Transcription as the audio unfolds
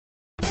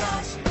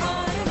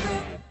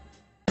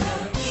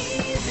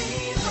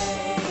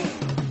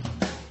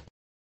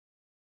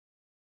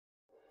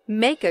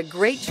Make a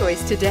great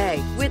choice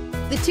today with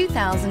the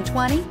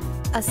 2020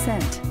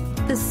 Ascent.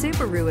 The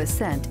Subaru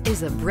Ascent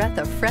is a breath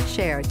of fresh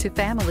air to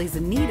families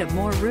in need of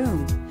more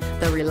room.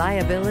 The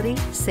reliability,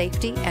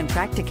 safety, and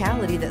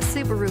practicality that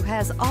Subaru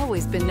has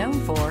always been known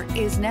for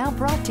is now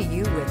brought to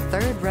you with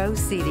third-row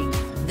seating.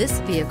 This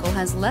vehicle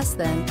has less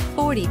than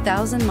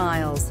 40,000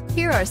 miles.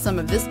 Here are some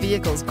of this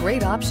vehicle's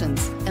great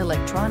options: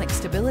 electronic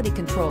stability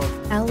control,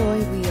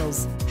 alloy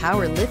wheels,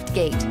 power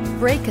liftgate,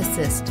 brake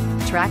assist,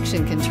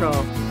 traction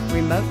control,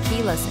 remote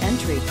keyless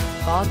entry,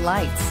 fog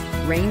lights,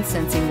 rain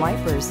sensing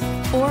wipers,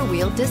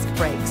 four-wheel disc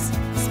brakes,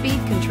 speed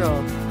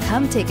control.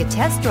 Come take a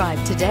test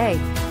drive today.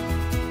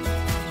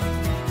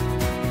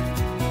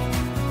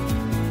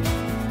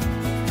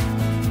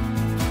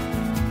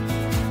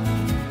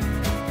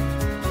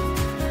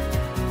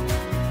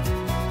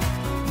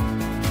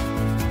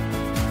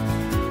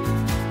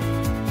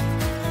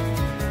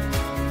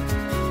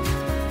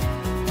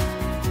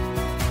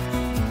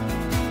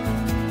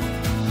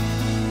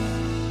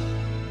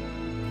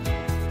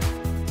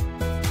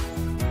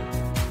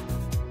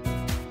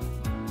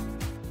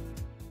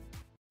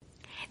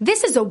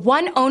 This is a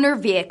one-owner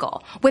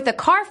vehicle with a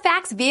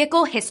Carfax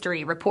Vehicle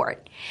History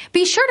Report.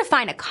 Be sure to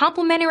find a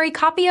complimentary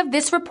copy of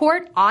this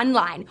report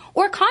online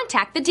or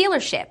contact the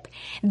dealership.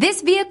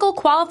 This vehicle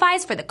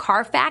qualifies for the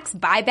Carfax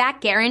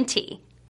Buyback Guarantee.